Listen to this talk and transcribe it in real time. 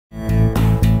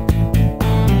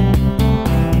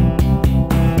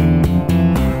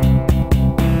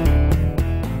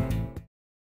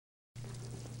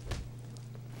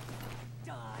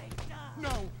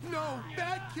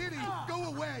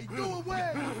away! Go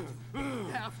away! You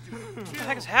have to. What the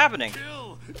heck is happening?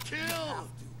 Kill! Kill!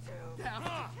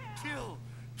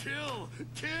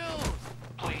 Kill!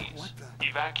 Please,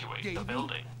 evacuate the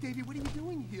building. Davey, what are you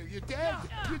doing here? You're dead!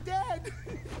 You're dead!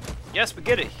 Yes, we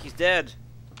get it. He's dead.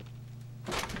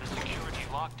 The security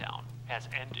lockdown has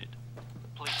ended.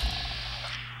 Please.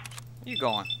 Where you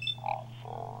going?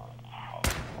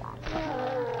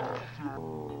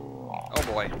 Oh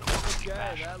boy.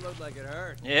 Okay, that looked like it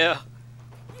hurt. Yeah.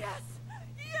 Yes!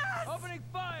 Yes! Opening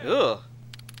fire! Ugh.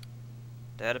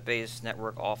 Database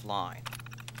network offline.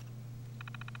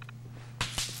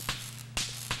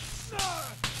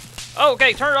 Oh,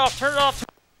 okay, turn it off, turn it off.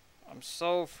 I'm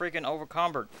so freaking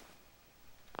overcumbered.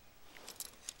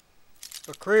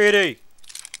 McCready!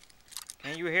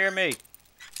 Can you hear me?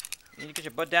 You need to get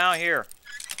your butt down here.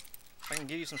 I can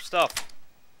give you some stuff.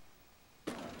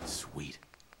 Sweet.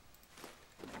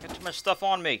 I got too much stuff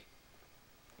on me.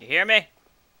 You hear me?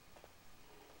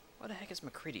 Where the heck is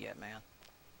McCready at, man?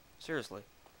 Seriously.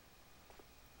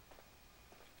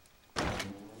 Look,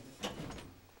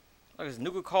 there's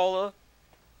Nuka-Cola,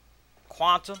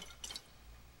 Quantum,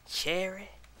 Cherry,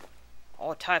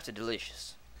 all types of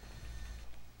delicious.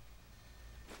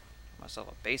 Myself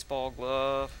a baseball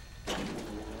glove.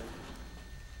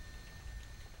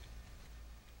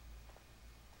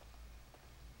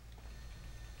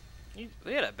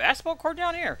 We had a basketball court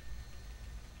down here.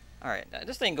 Alright,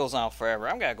 this thing goes on forever.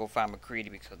 I'm gonna go find McCready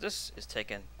because this is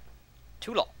taking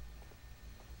too long.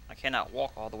 I cannot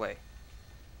walk all the way.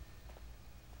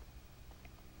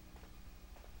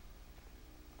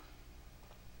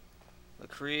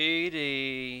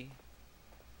 McCready.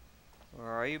 Where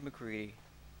are you, McCready?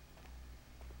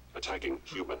 Attacking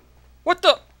human. What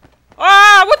the?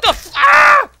 Ah! What the?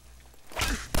 Ah!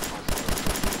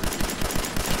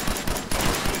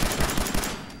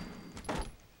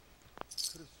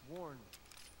 Could have sworn.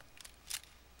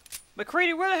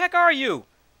 McCready, where the heck are you?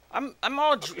 I'm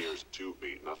all. Appears to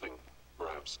be nothing.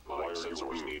 Perhaps my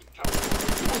sensors need.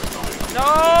 No!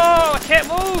 I can't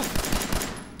move.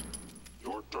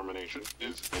 Your termination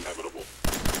is inevitable.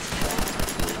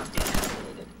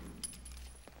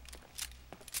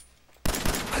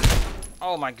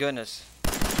 Oh my goodness.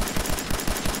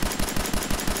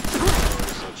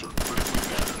 Sensor critically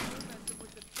damaged.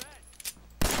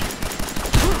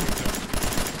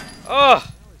 Ugh!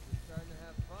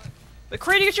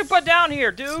 McCready, get your butt down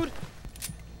here, dude!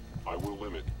 I will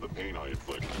limit the pain I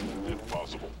inflict, if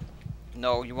possible.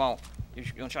 No, you won't. You're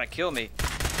gonna try to kill me.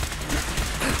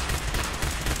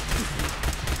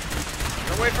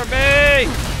 Get away from me!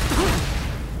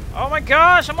 Oh my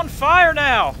gosh, I'm on fire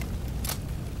now!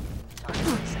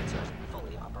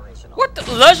 What the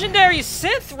legendary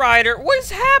synth rider? What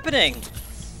is happening?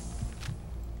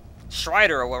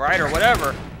 Strider or rider,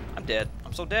 whatever. I'm dead.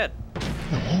 I'm so dead.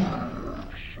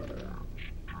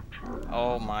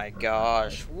 Oh my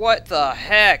gosh. What the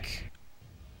heck?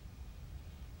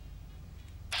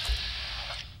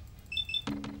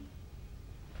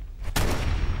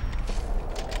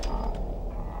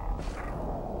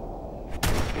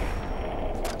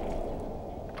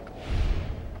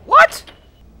 What?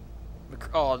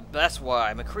 Oh, that's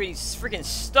why. McCready's freaking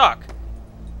stuck.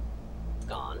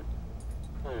 Gone.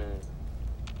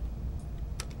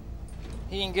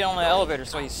 He didn't get on the elevator,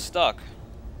 so he's stuck.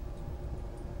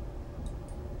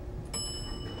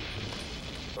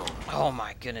 Oh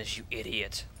my goodness, you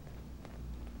idiot.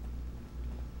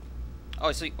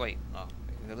 Oh, so wait. Oh,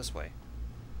 we can go this way.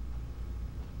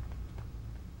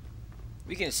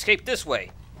 We can escape this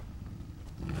way.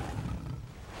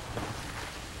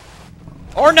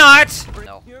 Or not!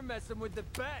 No. You're messing with the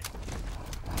bet.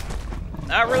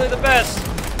 Not really the best.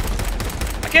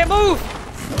 I can't move!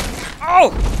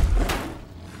 Oh!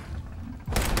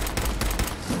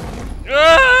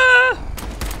 Ah!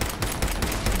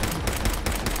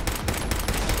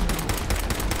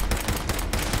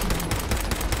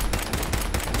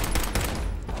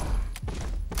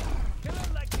 Kill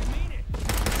it like you mean it.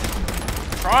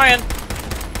 Trying.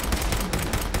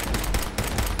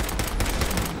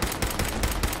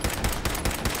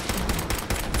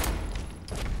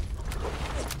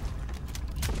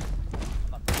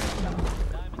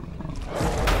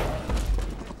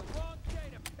 Wrong day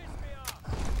to piss me off.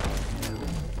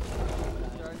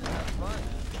 Starting to have fun.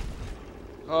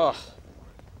 Ugh.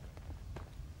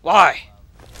 Why?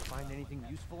 Find anything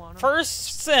useful on him?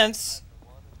 First Synths,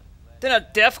 then a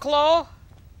Deathclaw?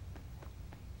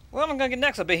 What am I gonna get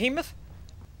next? A Behemoth?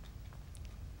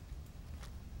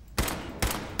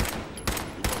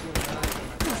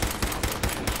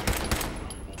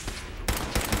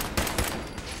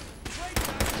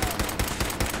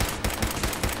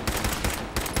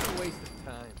 Waste of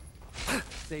time.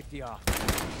 safety off.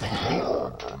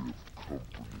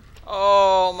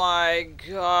 Oh my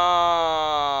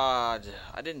god.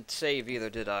 I didn't save either,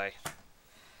 did I?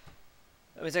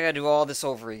 That means I gotta do all this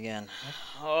over again.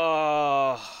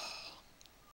 Oh.